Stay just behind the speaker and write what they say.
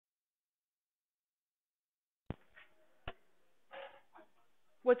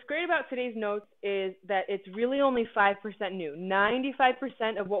what's great about today's notes is that it's really only 5% new.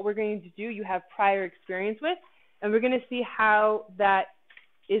 95% of what we're going to do you have prior experience with, and we're going to see how that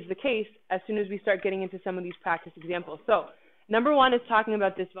is the case as soon as we start getting into some of these practice examples. So, number one is talking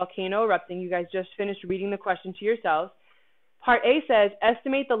about this volcano erupting. You guys just finished reading the question to yourselves. Part A says,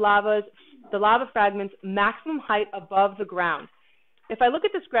 estimate the lava fragment's maximum height above the ground. If I look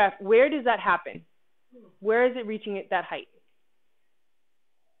at this graph, where does that happen? Where is it reaching that height?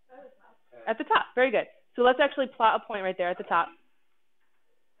 At the top. Very good. So let's actually plot a point right there at the top.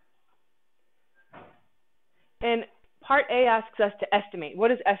 And part A asks us to estimate. What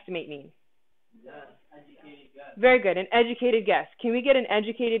does estimate mean? Educated guess. Very good. An educated guess. Can we get an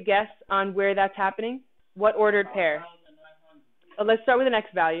educated guess on where that's happening? What ordered pair? Let's start with the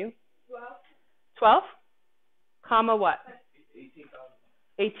next value. 12? Comma what?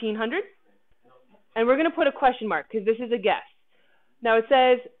 1800? And we're going to put a question mark because this is a guess. Now it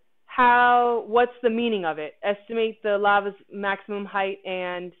says, what's the meaning of it? Estimate the lava's maximum height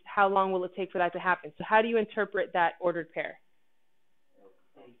and how long will it take for that to happen. So how do you interpret that ordered pair?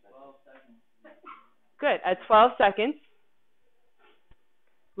 12 seconds. Good. At 12 seconds,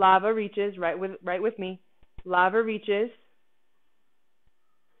 lava reaches, right with me, lava reaches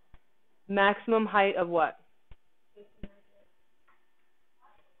maximum height of what?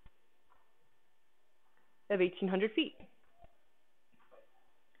 Of 1,800 feet.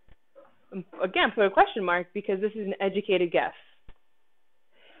 Again, put a question mark because this is an educated guess.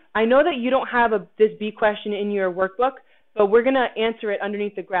 I know that you don't have this B question in your workbook, but we're going to answer it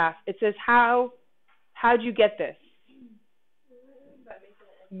underneath the graph. It says, how'd you get this?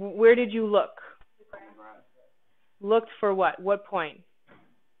 Where did you look? Looked for what? What point?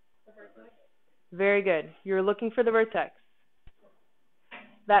 Very good. You're looking for the vertex.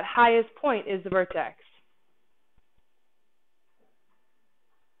 That highest point is the vertex.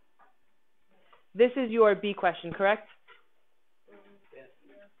 This is your B question, correct? Yes.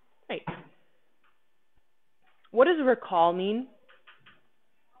 Right. What does recall mean?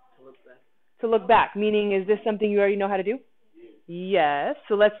 To look back. To look back, meaning is this something you already know how to do? Yes.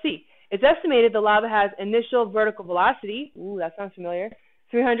 So let's see. It's estimated the lava has initial vertical velocity. Ooh, that sounds familiar.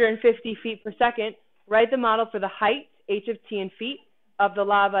 350 feet per second. Write the model for the height, h of t in feet, of the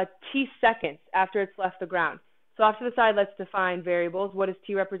lava t seconds after it's left the ground. So off to the side, let's define variables. What does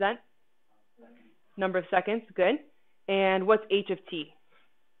t represent? Number of seconds. Good. And what's h of t?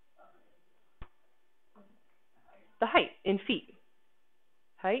 The height in feet.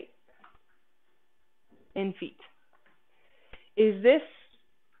 Height in feet. Is this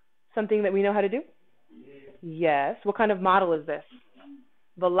something that we know how to do? Yes. What kind of model is this?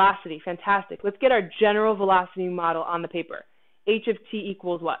 Velocity. Fantastic. Let's get our general velocity model on the paper. H of t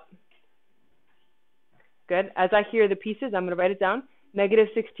equals what? Good. As I hear the pieces, I'm going to write it down. Negative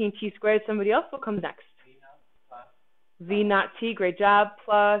 16t squared. Somebody else? What comes next? V naught t. Great job.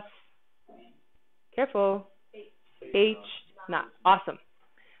 Plus, careful, h naught. Awesome.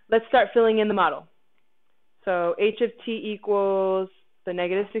 Let's start filling in the model. So h of t equals the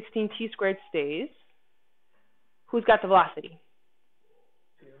negative 16t squared stays. Who's got the velocity?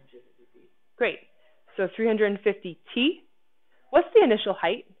 350 feet. Great. So 350t. What's the initial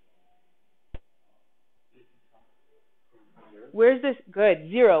height? Where's this? Good.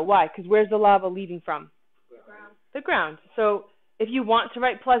 0. Why? Because where's the lava leaving from? Ground. The ground. So if you want to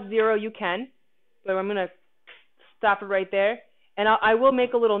write plus 0, you can. But I'm going to stop it right there. And I will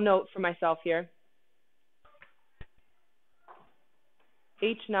make a little note for myself here.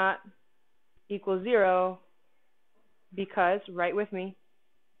 H naught equals 0 because, right with me,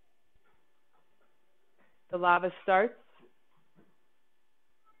 the lava starts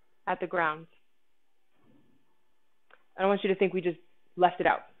at the ground. I don't want you to think we just left it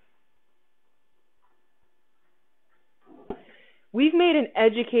out. We've made an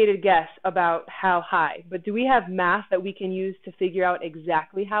educated guess about how high, but do we have math that we can use to figure out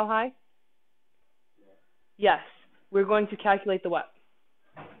exactly how high? Yes. We're going to calculate the what?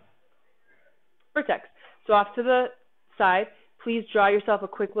 Vertex. So off to the side, please draw yourself a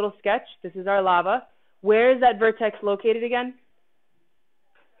quick little sketch. This is our lava. Where is that vertex located again?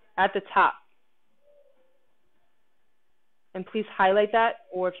 At the top. And please highlight that,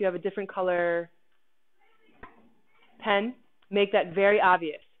 or if you have a different color pen, make that very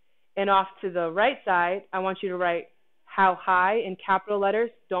obvious. And off to the right side, I want you to write how high in capital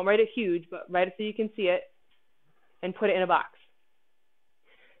letters. Don't write it huge, but write it so you can see it, and put it in a box.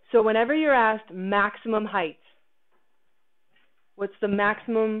 So whenever you're asked maximum height, what's the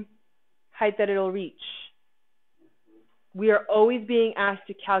maximum height that it'll reach? We are always being asked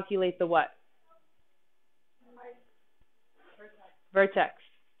to calculate the what? Vertex.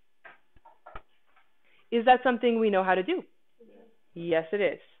 Is that something we know how to do? Yes, it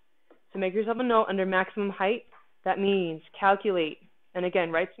is. So make yourself a note under maximum height. That means calculate, and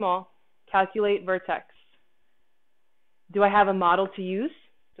again, write small, calculate vertex. Do I have a model to use?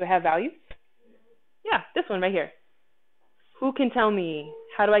 Do I have values? Yeah, this one right here. Who can tell me,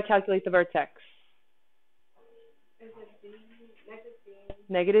 how do I calculate the vertex?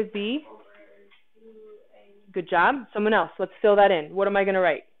 Negative b. Good job. Someone else, let's fill that in. What am I going to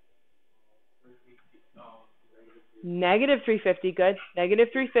write? Negative 350, good. Negative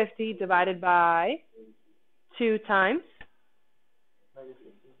 350 divided by 2 times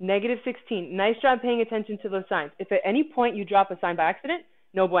negative 16. Nice job paying attention to those signs. If at any point you drop a sign by accident,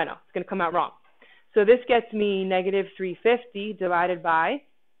 no bueno. It's going to come out wrong. So this gets me negative 350 divided by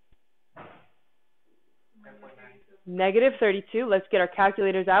negative 32. Let's get our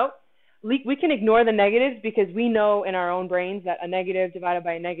calculators out. We can ignore the negatives because we know in our own brains that a negative divided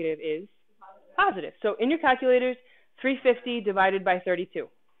by a negative is positive. So in your calculators, 350 divided by 32.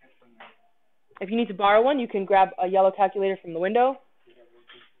 If you need to borrow one, you can grab a yellow calculator from the window.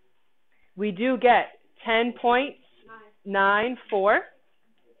 We do get 10.94.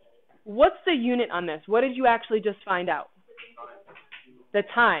 What's the unit on this? What did you actually just find out? The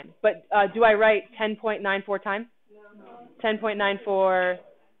time. But do I write 10.94 time? No. 10.94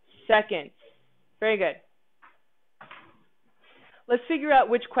 seconds. Very good. Let's figure out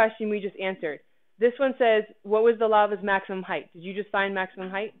which question we just answered. This one says, what was the lava's maximum height? Did you just find maximum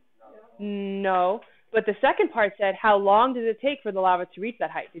height? No. But the second part said, how long does it take for the lava to reach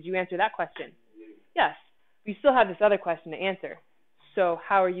that height? Did you answer that question? Yes. We still have this other question to answer. So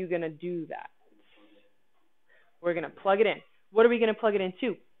how are you going to do that? We're going to plug it in. What are we going to plug it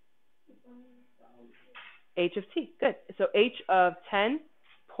into? H of t. Good. So h of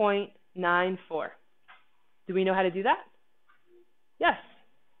 10.94. Do we know how to do that? Yes.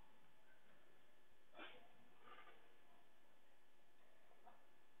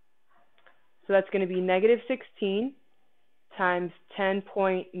 So that's going to be negative 16 times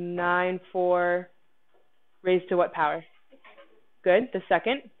 10.94 raised to what power? Good. The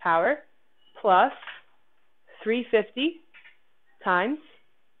second power plus 350 times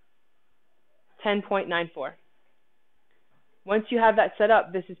 10.94. Once you have that set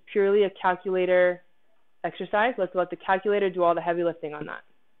up, this is purely a calculator exercise. Let's let the calculator do all the heavy lifting on that.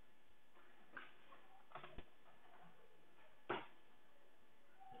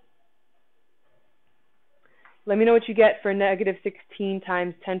 Let me know what you get for negative 16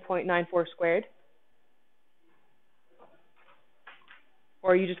 times 10.94 squared.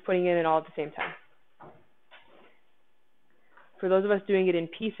 Or are you just putting in it all at the same time? For those of us doing it in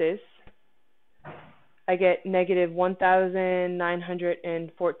pieces, I get negative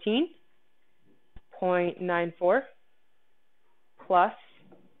 1,914.94 plus,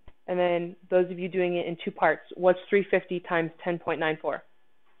 and then those of you doing it in 2 parts, what's 350 times 10.94?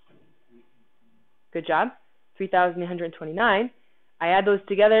 Good job. 3,829. I add those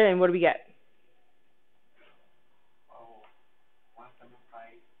together, and what do we get?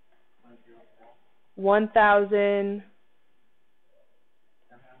 1,000.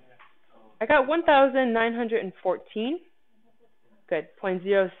 I got 1,914. Good.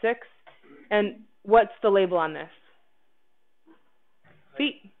 0.06. And what's the label on this?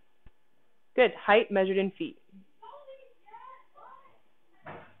 Feet. Good. Height measured in feet.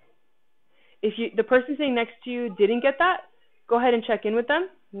 If the person sitting next to you didn't get that, go ahead and check in with them.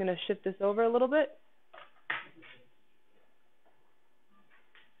 I'm going to shift this over a little bit.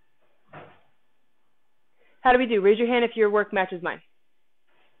 How do we do? Raise your hand if your work matches mine.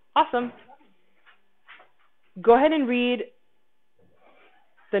 Awesome. Go ahead and read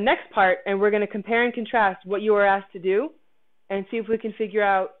the next part, and we're going to compare and contrast what you were asked to do and see if we can figure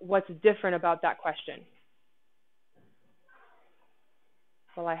out what's different about that question.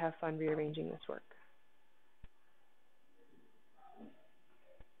 While I have fun rearranging this work.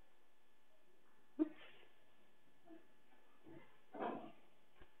 Oops.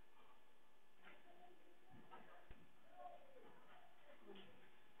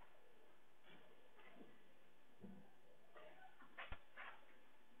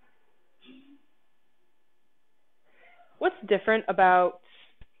 What's different about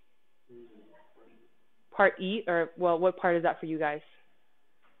part E, or, well, what part is that for you guys?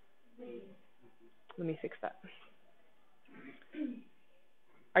 Let me fix that.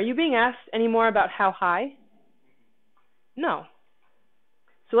 Are you being asked any more about how high? No.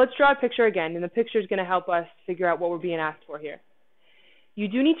 So let's draw a picture again, and the picture is going to help us figure out what we're being asked for here. You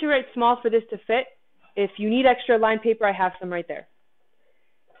do need to write small for this to fit. If you need extra line paper, I have some right there.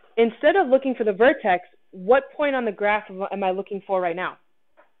 Instead of looking for the vertex, what point on the graph am I looking for right now?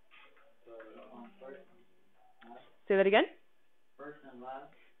 Say that again. First and last.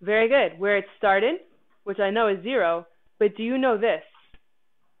 Very good. Where it started, which I know is 0, but do you know this?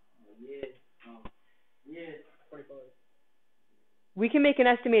 Yeah. Yeah. 45. We can make an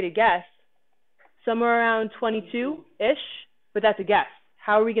estimated guess, somewhere around 22-ish, but that's a guess.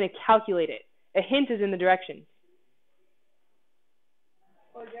 How are we going to calculate it? A hint is in the direction.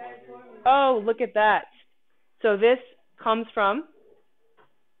 Oh, look at that. So this comes from,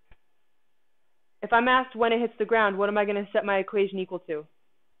 if I'm asked when it hits the ground, what am I going to set my equation equal to? 0.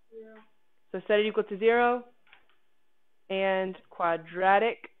 So set it equal to 0 and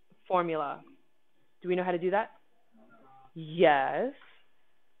quadratic formula. Do we know how to do that? Yes.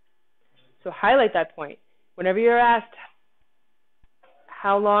 So highlight that point. Whenever you're asked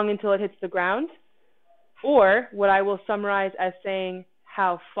how long until it hits the ground, or what I will summarize as saying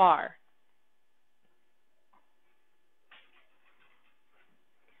how far.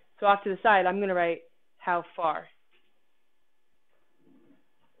 So off to the side, I'm going to write how far.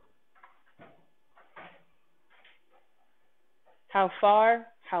 How far,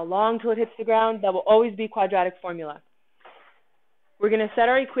 how long till it hits the ground, that will always be quadratic formula. We're going to set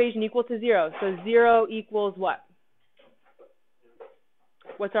our equation equal to 0. So 0 equals what?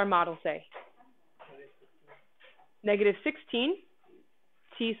 What's our model say? Negative 16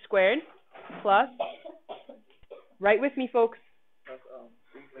 t squared plus, right with me folks,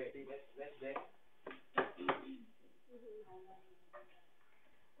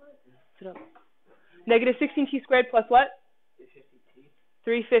 negative 16t squared plus what?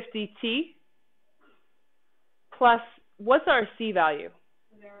 350t plus, what's our c value?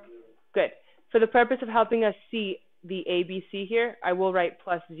 0. Good. For the purpose of helping us see the ABC here, I will write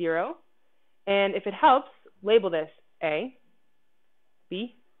plus 0. And if it helps, label this A,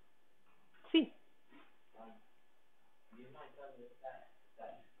 B, C.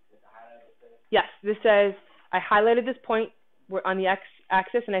 Yes, this says, I highlighted this point on the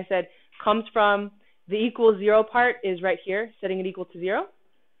x-axis, and I said, comes from the equals 0 part is right here, setting it equal to 0.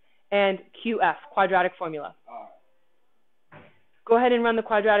 And QF, quadratic formula. Go ahead and run the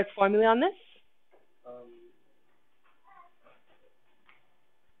quadratic formula on this.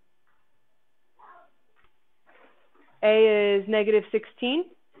 A is negative 16,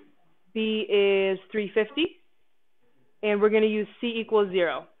 B is 350, and we're going to use C equals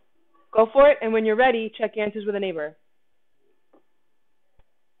 0. Go for it, and when you're ready, check answers with a neighbor.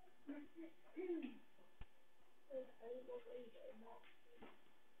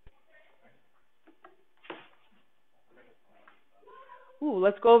 Ooh,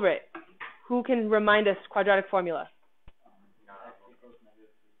 let's go over it. Who can remind us quadratic formula?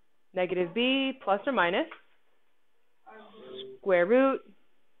 Negative b plus or minus square root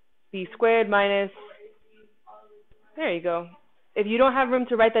b squared minus. There you go. If you don't have room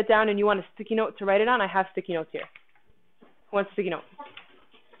to write that down and you want a sticky note to write it on, I have sticky notes here. Who wants a sticky note?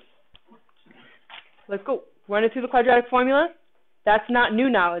 Let's go. Run it through the quadratic formula. That's not new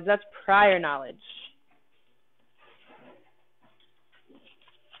knowledge. That's prior knowledge.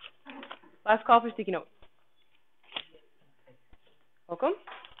 Last call for sticky notes. Welcome.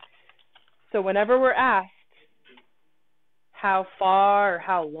 So whenever we're asked how far or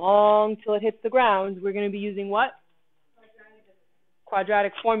how long till it hits the ground, we're going to be using what?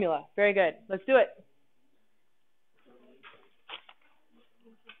 Quadratic formula. Very good. Let's do it.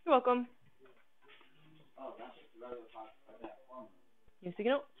 You're welcome. You sticky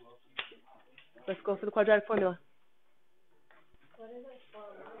note? Let's go for the quadratic formula.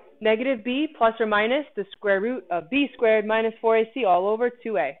 Negative b plus or minus the square root of b squared minus 4ac all over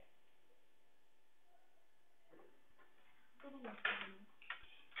 2a. As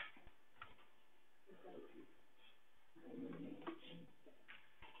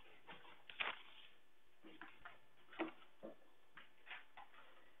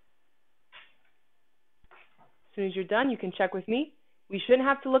soon as you're done, you can check with me. We shouldn't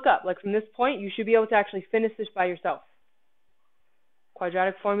have to look up. Like from this point, you should be able to actually finish this by yourself.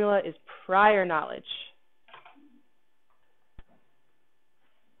 Quadratic formula is prior knowledge.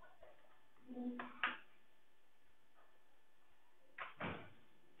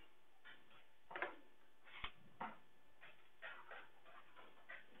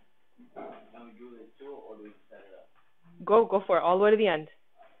 Go for it, all the way to the end.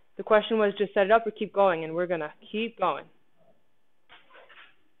 The question was just set it up or keep going, and we're going to keep going.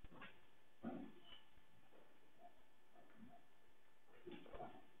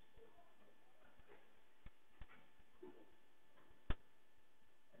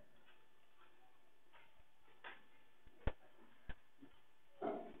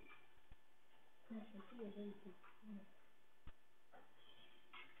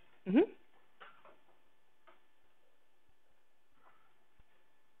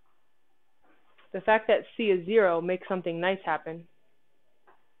 The fact that C is 0 makes something nice happen.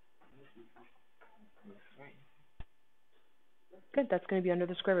 Good, that's going to be under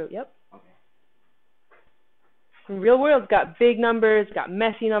the square root, yep. In real world, it's got big numbers, got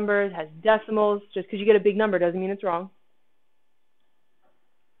messy numbers, has decimals. Just because you get a big number doesn't mean it's wrong.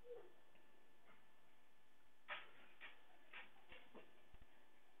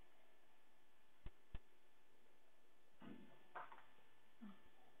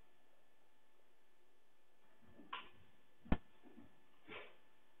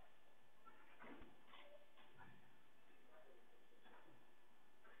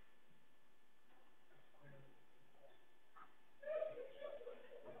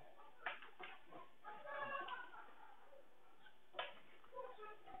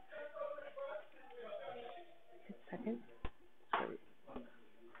 Second.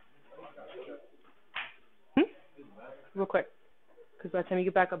 Real quick, because by the time you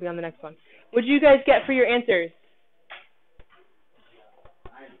get back, I'll be on the next one. What did you guys get for your answers?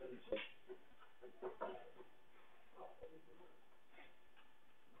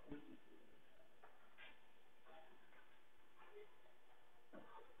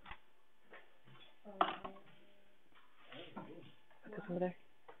 Put this over there.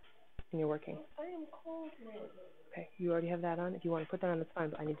 And you're working. I am cold, man. Okay, you already have that on. If you want to put that on, that's fine,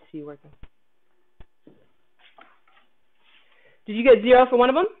 but I need to see you working. Did you get 0 for one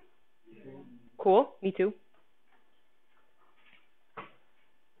of them? Yeah. Cool, me too.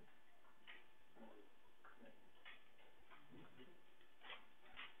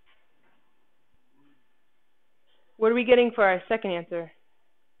 What are we getting for our second answer?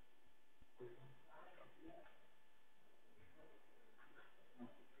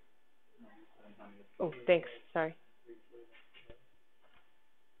 Oh, thanks, sorry.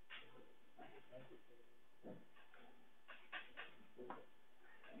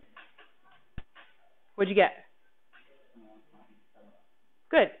 What'd you get?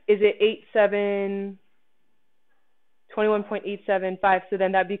 Good. Is it 21.875? So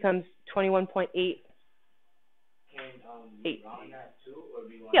then that becomes 21.8.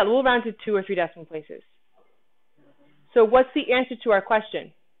 Yeah, we'll round to 2 or 3 decimal places. So what's the answer to our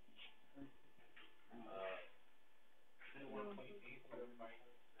question?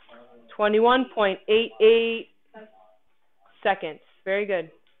 21.88 seconds. Very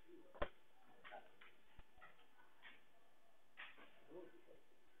good.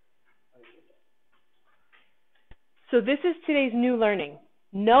 So this is today's new learning.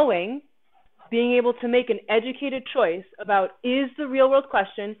 Knowing, being able to make an educated choice about, is the real world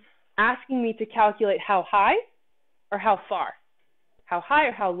question asking me to calculate how high or how far? How high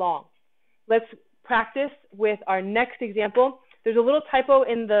or how long? Let's practice with our next example. There's a little typo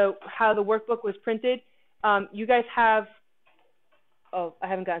in how the workbook was printed. You guys have, oh, I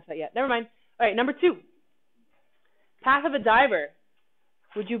haven't gotten to that yet. Never mind. All right, number 2. Path of a diver.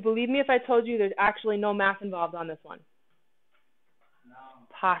 Would you believe me if I told you there's actually no math involved on this one? No.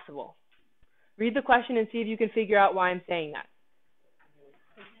 Possible. Read the question and see if you can figure out why I'm saying that.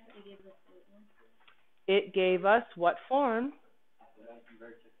 It gave us what form?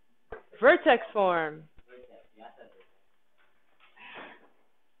 Vertex form.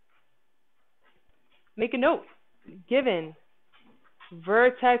 Make a note. Given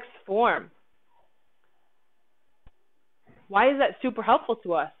vertex form. Why is that super helpful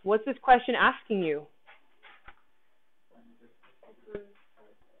to us? What's this question asking you?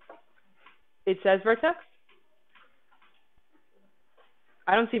 It says vertex?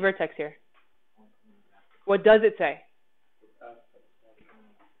 I don't see vertex here. What does it say?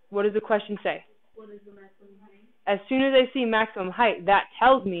 What does the question say? What is the maximum height? As soon as I see maximum height, that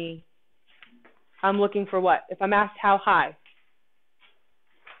tells me I'm looking for what? If I'm asked how high,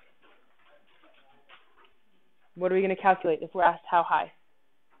 what are we going to calculate if we're asked how high?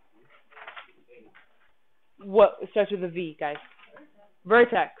 What starts with a V, guys?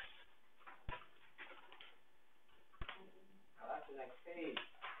 Vertex.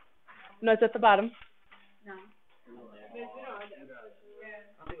 No, it's at the bottom. No.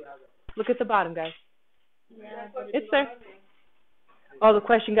 Look at the bottom, guys. Yeah, It's there. Oh, the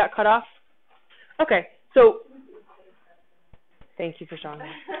question got cut off? Okay, so thank you for showing me.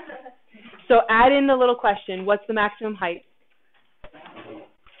 So add in the little question, what's the maximum height?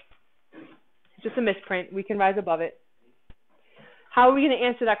 It's just a misprint. We can rise above it. How are we going to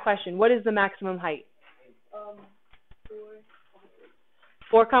answer that question? What is the maximum height?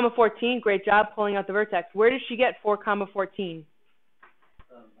 4, 14. Great job pulling out the vertex. Where did she get 4, 14?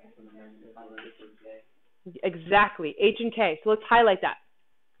 Exactly. H and K. So let's highlight that.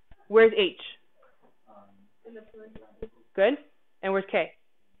 Where's H? Good. And where's K?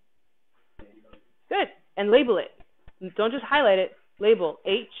 Good. And label it. Don't just highlight it. Label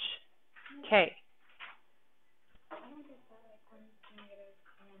HK.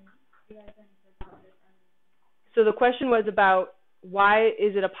 So the question was about why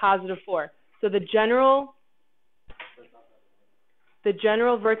is it a positive 4? So the general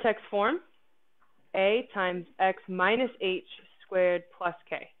vertex form, A times X minus H squared plus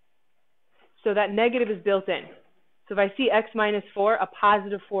K. So that negative is built in. So if I see X minus 4, a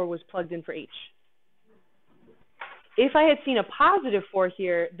positive 4 was plugged in for H. If I had seen a positive 4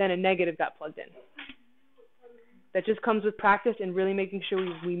 here, then a negative got plugged in. That just comes with practice and really making sure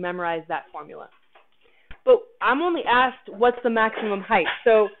we memorize that formula. But I'm only asked what's the maximum height.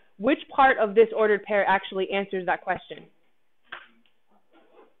 So which part of this ordered pair actually answers that question?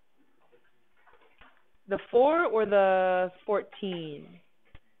 The 4 or the 14?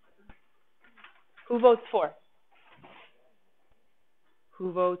 Who votes 4?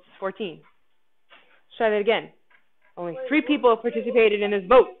 Who votes 14? Let's try that again. Only 3 people have participated in this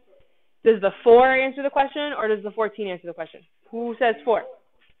vote. Does the 4 answer the question, or does the 14 answer the question? Who says 4?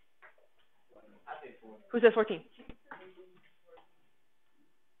 Who says 14?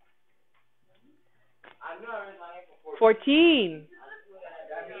 14.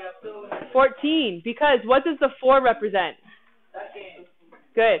 14. Because what does the 4 represent?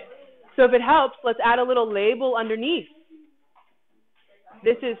 Good. So if it helps, let's add a little label underneath.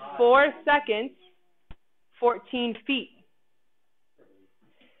 This is 4 seconds, 14 feet.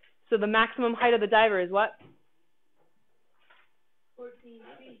 So the maximum height of the diver is what? 14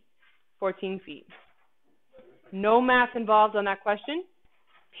 feet. 14 feet. No math involved on that question.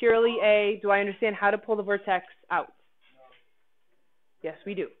 Purely a, do I understand how to pull the vertex out? Yes,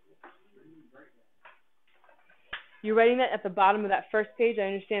 we do. You're writing that at the bottom of that first page. I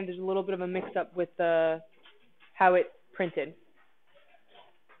understand there's a little bit of a mix-up with how it printed.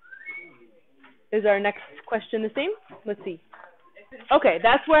 Is our next question the same? Let's see. Okay,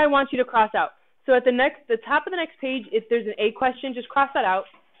 that's where I want you to cross out. So at the top of the next page, if there's an A question, just cross that out.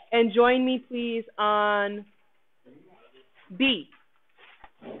 And join me, please, on B.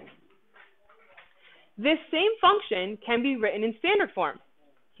 This same function can be written in standard form.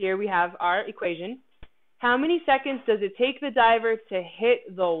 Here we have our equation. How many seconds does it take the diver to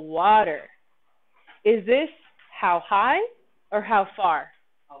hit the water? Is this how high or how far?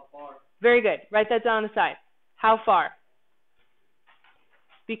 How far? Very good. Write that down on the side. How far?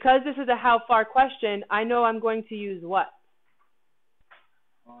 Because this is a how far question, I know I'm going to use what?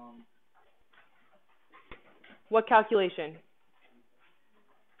 What calculation?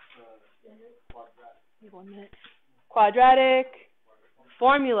 Quadratic. 1 minute. Quadratic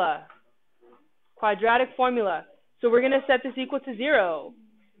formula. Quadratic formula. So we're going to set this equal to 0.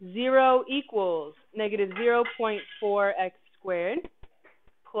 0 equals negative 0.4x squared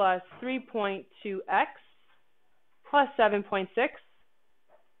plus 3.2x plus 7.6.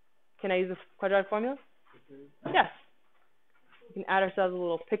 Can I use the quadratic formula? Yes. We can add ourselves a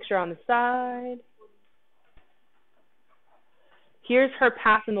little picture on the side. Here's her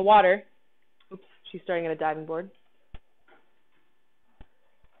path in the water. Oops, she's starting at a diving board.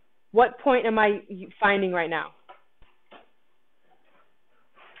 What point am I finding right now?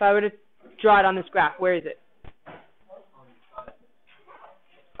 If I were to draw it on this graph, where is it?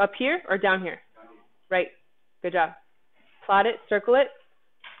 Up here or down here? Right. Good job. Plot it, circle it,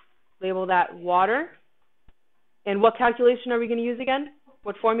 label that water. And what calculation are we going to use again?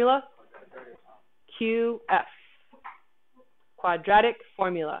 What formula? QF. Quadratic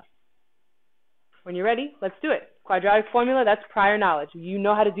formula. When you're ready, let's do it. Quadratic formula, that's prior knowledge. You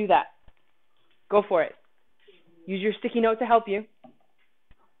know how to do that. Go for it. Use your sticky note to help you.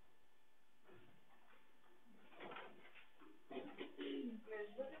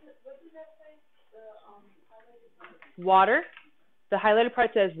 Water. The highlighted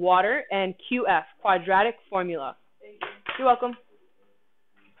part says water and QF, quadratic formula. You're welcome.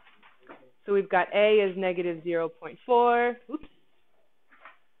 So we've got A is negative 0.4. Oops.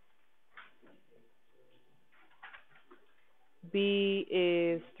 B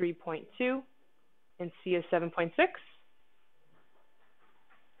is 3.2. And C is 7.6.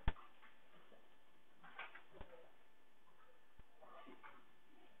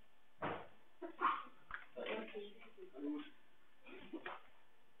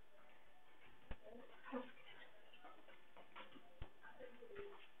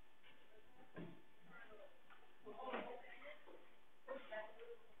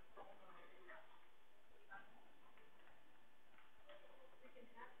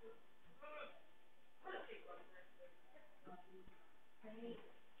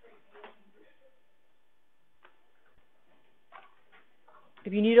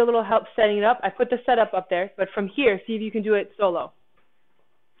 If you need a little help setting it up, I put the setup up there, but from here, see if you can do it solo.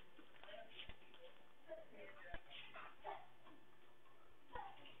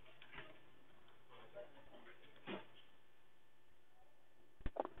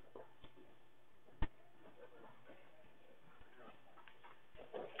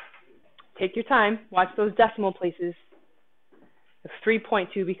 Take your time. Watch those decimal places. If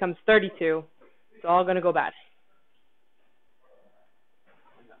 3.2 becomes 32, it's all going to go bad.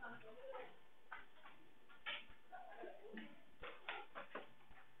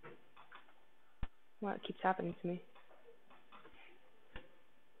 Well, it keeps happening to me.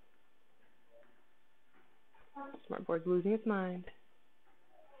 Smartboard's losing its mind.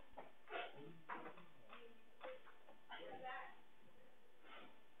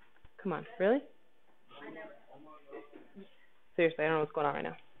 Come on, really? Seriously, I don't know what's going on right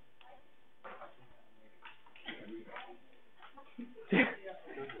now.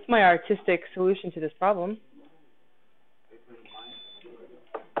 It's my artistic solution to this problem.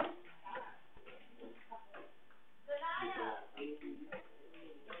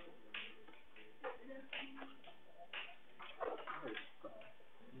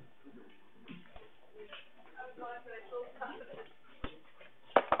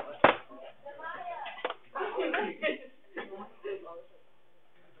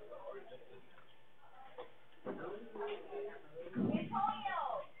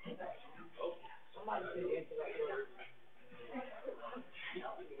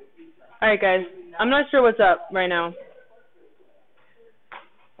 Alright guys, I'm not sure what's up right now,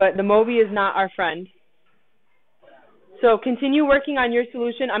 but the Moby is not our friend. So continue working on your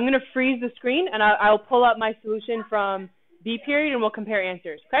solution. I'm going to freeze the screen and I'll pull up my solution from B period and we'll compare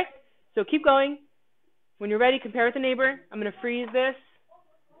answers, okay? So keep going. When you're ready, compare with the neighbor. I'm going to freeze this,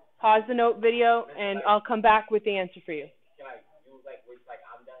 pause the note video, and I'll come back with the answer for you. Can I use like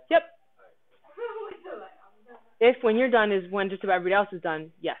I'm done? Yep. If when you're done is when just about everybody else is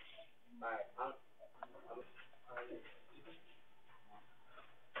done, yes.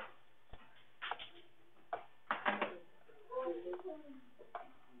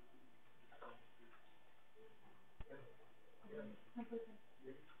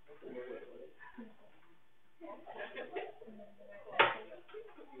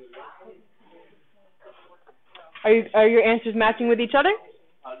 Are your answers matching with each other?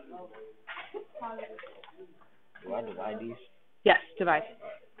 Do I divide these? Yes, divide.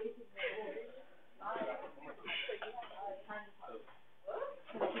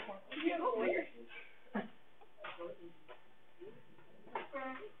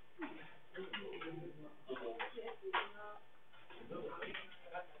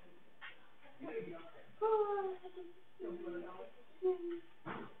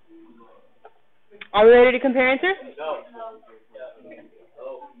 Are we ready to compare answers? No.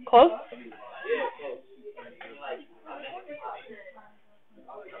 Close?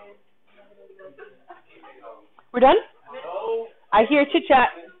 We're done? No. I hear chit chat.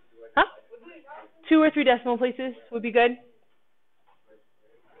 Huh? 2 or 3 decimal places would be good.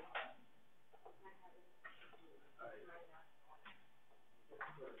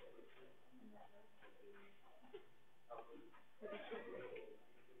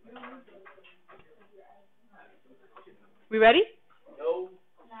 We ready? No.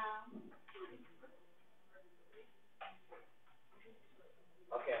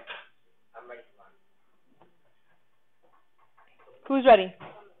 Okay. I'm ready for mine. Who's ready?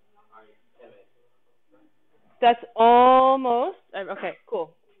 That's almost. Okay,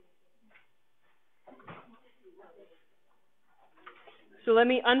 cool. So let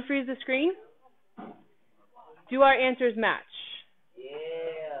me unfreeze the screen. Do our answers match? Yeah.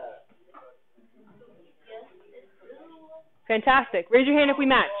 Fantastic. Raise your hand if we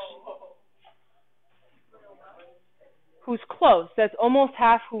match. Who's close? That's almost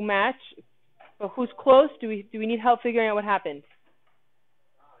half who match. But who's close? Do we need help figuring out what happened?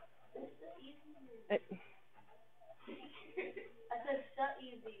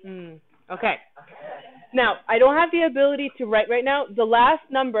 Okay. Now, I don't have the ability to write right now. The last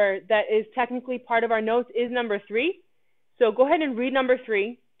number that is technically part of our notes is number 3. So go ahead and read number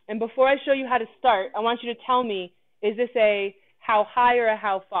 3. And before I show you how to start, I want you to tell me, is this a how high or a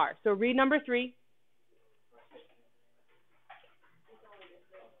how far? So read number 3.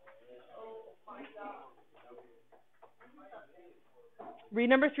 Read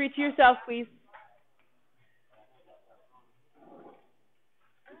number 3 to yourself, please.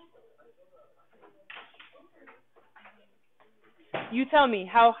 You tell me,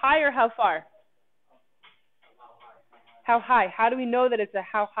 how high or how far? How high? How do we know that it's a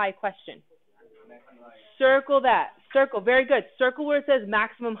how high question? Circle that. Circle, very good. Circle where it says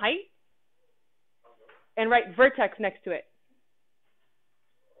maximum height, and write vertex next to it.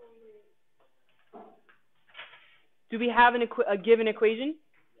 Do we have a given equation?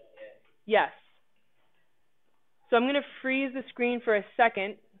 Yes. So I'm going to freeze the screen for a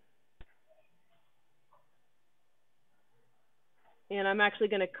second. And I'm actually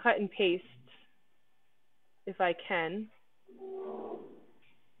going to cut and paste if I can.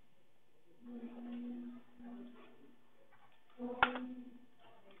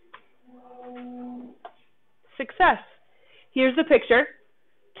 Success. Here's the picture.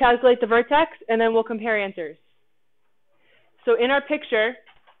 Calculate the vertex, and then we'll compare answers. So in our picture,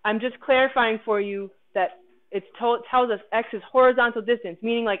 I'm just clarifying for you that it tells us x is horizontal distance,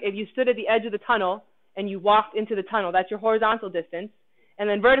 meaning like if you stood at the edge of the tunnel and you walked into the tunnel, that's your horizontal distance, and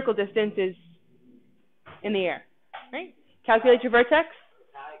then vertical distance is in the air, right? Calculate your vertex.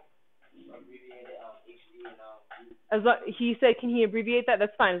 He said, can he abbreviate that?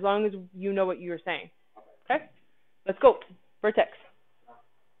 That's fine, as long as you know what you were saying. Okay? Let's go. Vertex.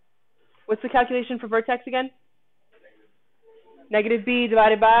 What's the calculation for vertex again? Negative b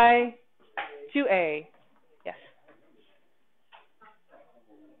divided by 2a. Yes.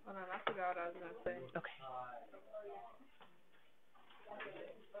 Hold on, I forgot what I was going to say. Okay.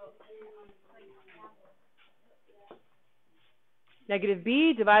 Negative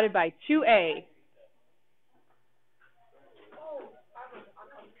b divided by 2a.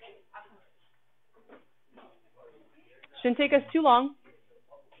 Shouldn't take us too long.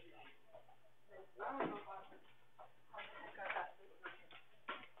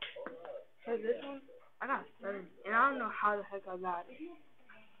 Hey, this one, I got 7, and I don't know how the heck I got it.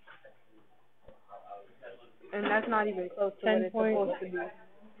 And that's not even close to what it's supposed to be.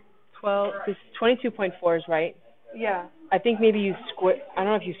 12, this 22.4 is right. Yeah. I think maybe you I don't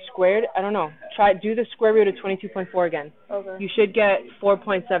know if you squared, I don't know. Do the square root of 22.4 again. Okay. You should get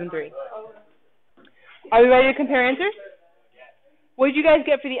 4.73. Are we ready to compare answers? What did you guys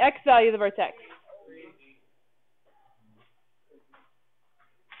get for the x value of the vertex?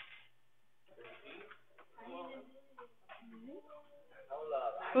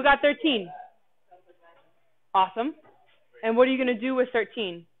 Who got 13? Awesome. And what are you going to do with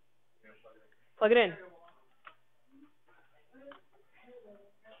 13? Plug it in.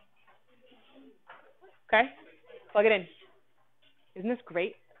 Okay? Plug it in. Isn't this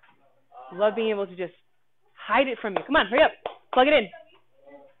great? Love being able to just hide it from you. Come on, hurry up. Plug it in.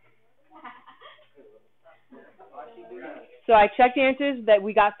 So I checked the answers that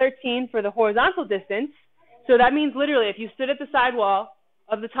we got 13 for the horizontal distance. So that means literally if you stood at the sidewall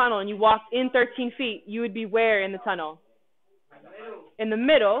of the tunnel and you walked in 13 feet, you would be where in the tunnel? In the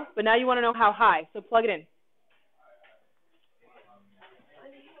middle, but now you want to know how high. So plug it in.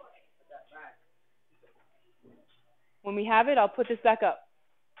 When we have it, I'll put this back up.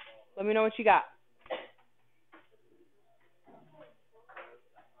 Let me know what you got.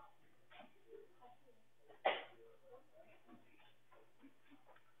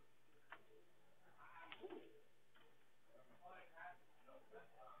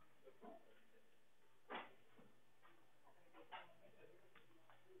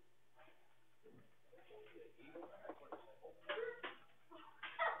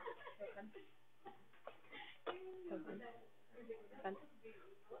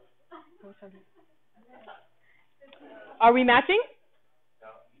 Are we matching?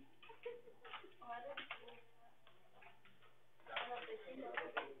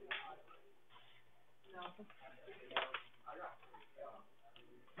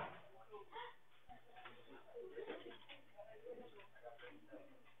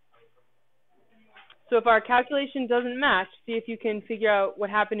 So if our calculation doesn't match, see if you can figure out what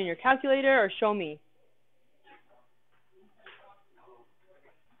happened in your calculator or show me.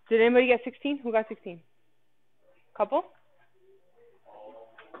 Did anybody get 16? Who got 16? Couple?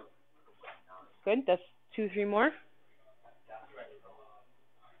 Good. That's 2, 3 more.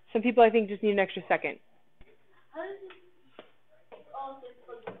 Some people I think just need an extra second.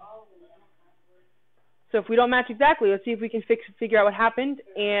 So if we don't match exactly, let's see if we can figure out what happened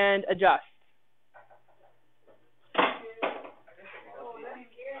and adjust.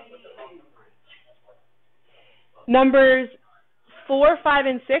 Numbers 4, 5,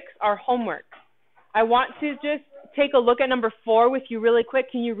 and 6 are homework. I want to just take a look at number 4 with you really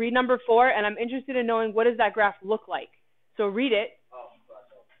quick. Can you read number 4? And I'm interested in knowing what does that graph look like. So read it.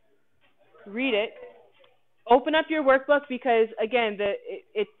 Read it. Open up your workbook because, again,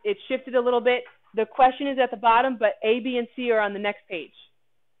 it shifted a little bit. The question is at the bottom, but A, B, and C are on the next page.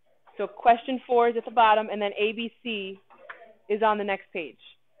 So question 4 is at the bottom, and then A, B, C is on the next page.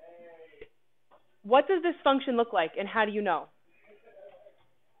 what does this function look like, and how do you know?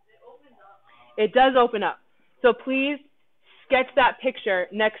 It does open up. So please sketch that picture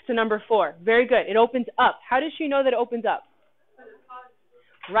next to number 4. Very good. It opens up. How does she know that it opens up?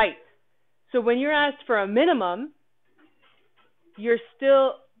 Right. So when you're asked for a minimum,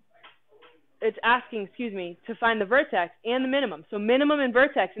 it's asking, to find the vertex and the minimum. So minimum and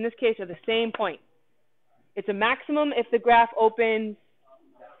vertex in this case are the same point. It's a maximum if the graph opens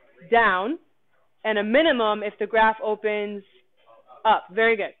down, and a minimum if the graph opens up.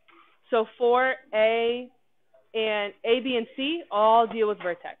 Very good. So for A, B, and C all deal with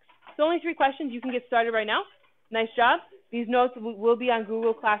vertex. So only 3 questions. You can get started right now. Nice job. These notes will be on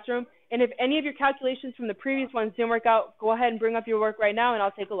Google Classroom. And if any of your calculations from the previous ones didn't work out, go ahead and bring up your work right now, and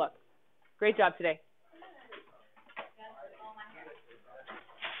I'll take a look. Great job today.